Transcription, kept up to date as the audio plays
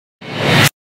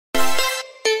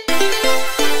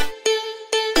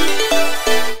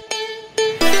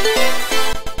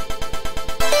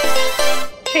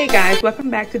guys, welcome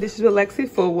back to This is with Lexi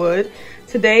Fullwood.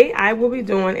 Today I will be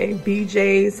doing a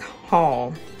BJ's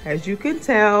haul. As you can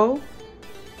tell,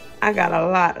 I got a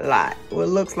lot. Well, it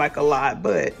looks like a lot,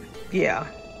 but yeah.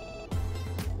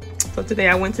 So today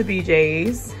I went to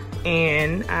BJ's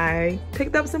and I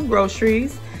picked up some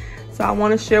groceries. So I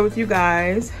want to share with you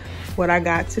guys what I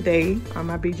got today on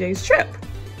my BJ's trip.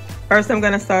 First, I'm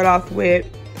gonna start off with,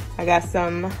 I got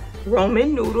some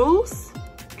ramen noodles.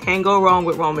 Can't go wrong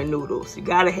with ramen noodles. You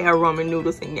gotta have ramen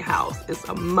noodles in your house. It's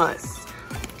a must.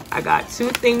 I got 2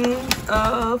 things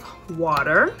of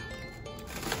water.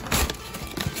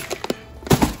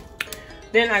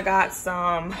 Then I got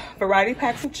some variety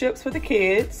packs of chips for the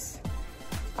kids.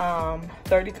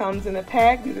 30 comes in a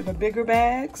pack. These are the bigger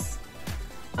bags.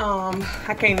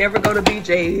 I can't never go to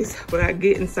BJ's without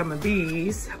getting some of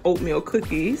these oatmeal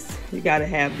cookies. You gotta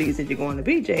have these if you're going to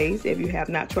BJ's. If you have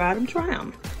not tried them, try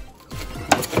them.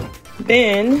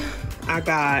 Then I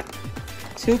got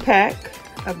 2-pack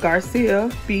of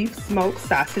Garcia beef smoked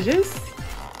sausages.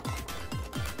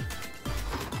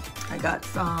 I got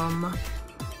some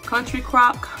country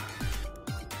crock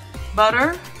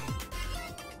butter.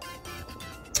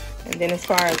 And then as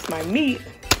far as my meat,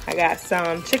 I got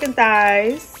some chicken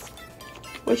thighs,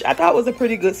 which I thought was a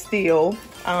pretty good steal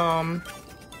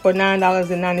for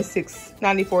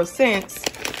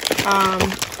 $9.94. I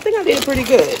think I did pretty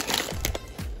good.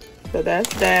 So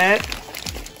that's that.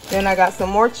 Then I got some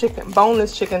more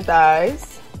boneless chicken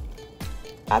thighs.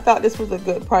 I thought this was a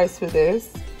good price for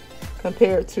this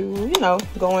compared to, you know,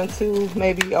 going to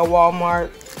maybe a Walmart.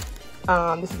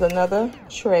 This is another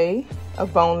tray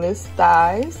of boneless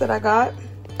thighs that I got.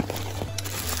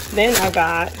 Then I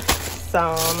got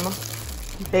some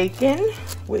bacon,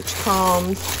 which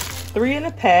comes 3 in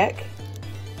a pack.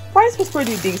 Price was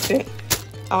pretty decent.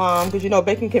 Because you know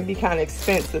bacon can be kind of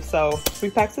expensive, so 3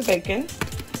 packs of bacon.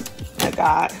 I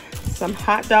got some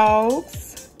hot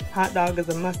dogs. Hot dog is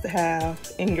a must-have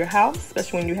in your house,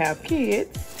 especially when you have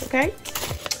kids. Okay.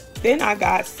 Then I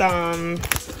got some.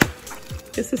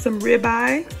 This is some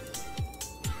ribeye.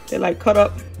 They're like cut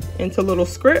up into little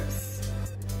strips.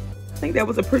 I think that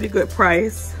was a pretty good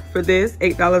price for this,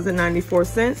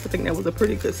 $8.94. I think that was a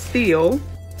pretty good steal.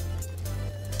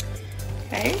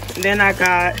 Okay. And then I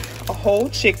got a whole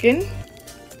chicken.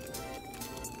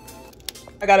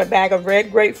 I got a bag of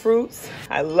red grapefruits.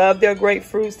 I love their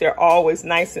grapefruits. They're always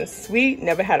nice and sweet.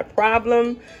 Never had a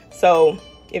problem. So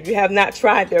if you have not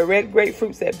tried their red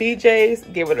grapefruits at BJ's,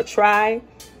 give it a try.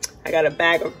 I got a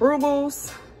bag of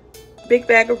Brugels. Big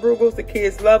bag of Brugels. The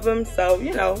kids love them. So,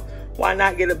 you know, why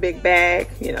not get a big bag,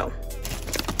 you know.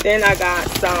 Then I got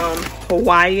some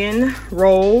Hawaiian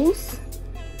rolls.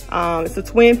 It's a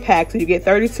twin pack, so you get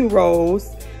 32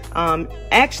 rolls.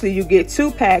 Actually, you get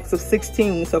 2 packs of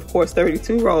 16, so of course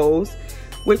 32 rolls,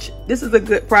 which this is a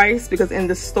good price because in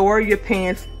the store you're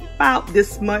paying about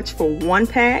this much for 1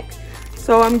 pack.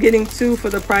 So I'm getting 2 for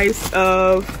the price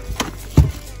of,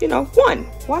 you know, 1.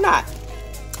 Why not?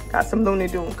 Got some Looney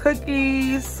Doon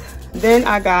cookies. Then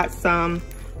I got some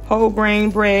whole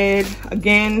grain bread.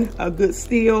 Again, a good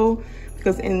steal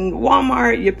because in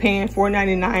Walmart you're paying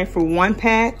 $4.99 for 1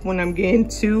 pack when I'm getting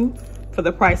 2 for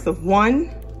the price of 1.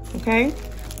 Okay,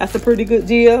 that's a pretty good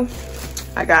deal.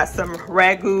 I got some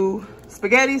ragu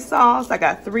spaghetti sauce. I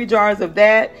got 3 jars of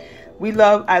that.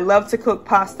 I love to cook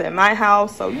pasta in my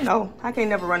house, so you know I can't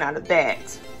never run out of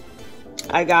that.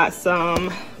 I got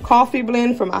some coffee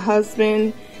blend for my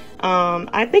husband.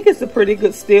 I think it's a pretty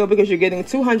good steal because you're getting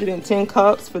 210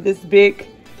 cups for this big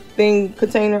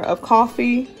container of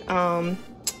coffee.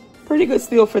 Pretty good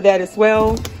steal for that as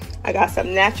well. I got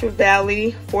some Natural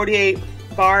Valley 48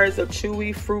 bars of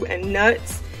chewy fruit and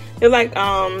nuts. They're like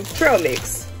trail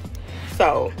mix,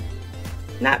 so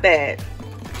not bad.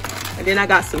 And then I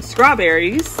got some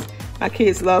strawberries. My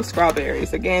kids love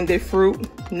strawberries. Again, they're fruit.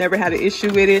 Never had an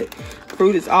issue with it.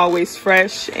 Fruit is always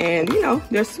fresh and you know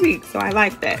they're sweet, so I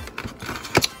like that.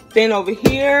 Then over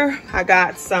here I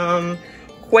got some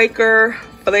Quaker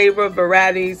flavor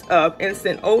varieties of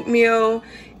instant oatmeal.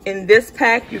 In this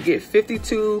pack, you get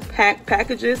 52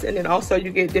 packages, and then also you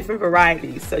get different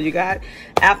varieties. So you got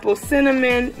apple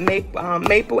cinnamon,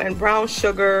 maple and brown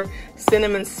sugar,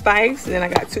 cinnamon spice, and then I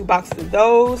got 2 boxes of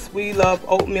those. We love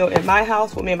oatmeal in my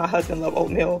house. Well, me and my husband love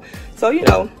oatmeal. So, you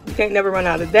know, you can't never run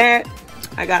out of that.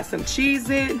 I got some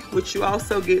Cheez-It, which you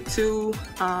also get 2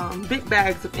 big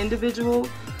bags of individual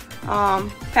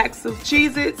packs of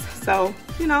Cheez-Its. So,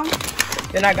 you know.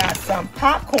 Then I got some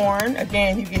popcorn.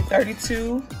 Again, you get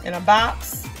 32 in a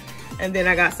box. And then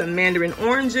I got some mandarin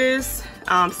oranges.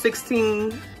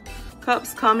 16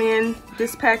 cups come in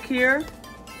this pack here.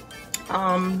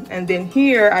 And then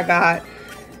here I got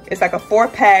It's like a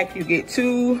 4-pack. You get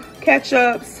 2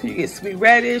 ketchups, you get sweet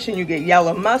radish, and you get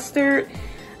yellow mustard.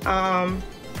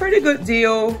 Pretty good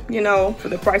deal, you know, for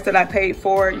the price that I paid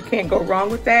for it. You can't go wrong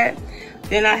with that.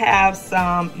 Then I have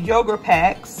some yogurt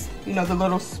packs, you know, the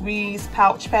little squeeze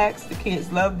pouch packs. The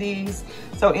kids love these.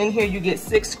 So in here you get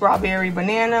 6 strawberry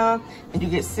banana and you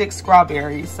get 6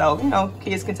 strawberries. So, you know,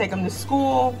 kids can take them to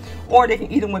school or they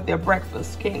can eat them with their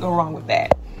breakfast. Can't go wrong with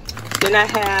that. Then I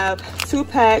have 2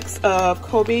 packs of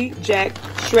Kobe Jack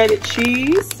shredded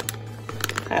cheese.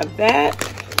 I have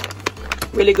that.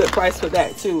 Really good price for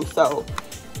that too. So,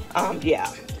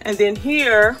 yeah. And then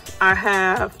here I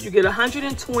have, you get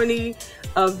 120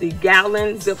 of the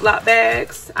gallon Ziploc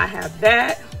bags. I have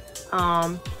that.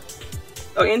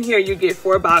 So in here you get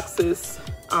 4 boxes,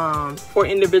 4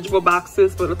 individual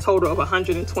boxes with a total of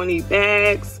 120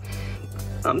 bags,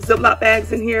 Ziploc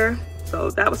bags in here. So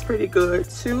that was pretty good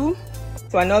too.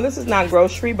 So I know this is not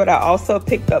grocery, but I also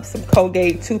picked up some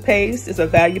Colgate toothpaste. It's a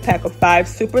value pack of 5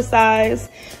 super size.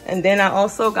 And then I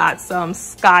also got some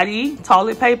Scotty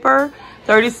toilet paper,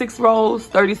 36 rolls,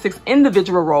 36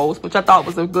 individual rolls, which I thought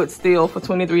was a good steal for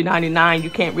 $23.99. You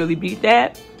can't really beat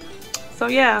that. So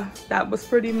yeah, that was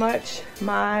pretty much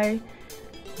my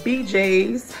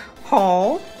BJ's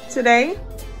haul today.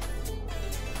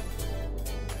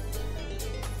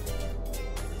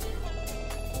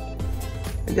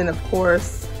 And then of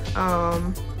course,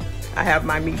 I have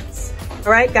my meats.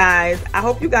 All right, guys, I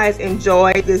hope you guys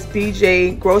enjoyed this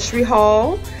BJ grocery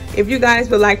haul. If you guys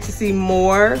would like to see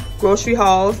more grocery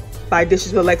hauls by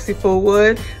Dishes with Lexi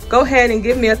Fullwood, go ahead and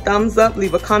give me a thumbs up,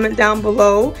 leave a comment down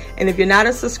below. And if you're not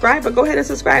a subscriber, go ahead and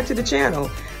subscribe to the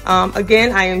channel.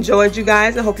 Again, I enjoyed you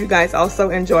guys. I hope you guys also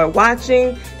enjoy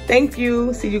watching. Thank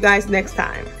you. See you guys next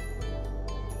time.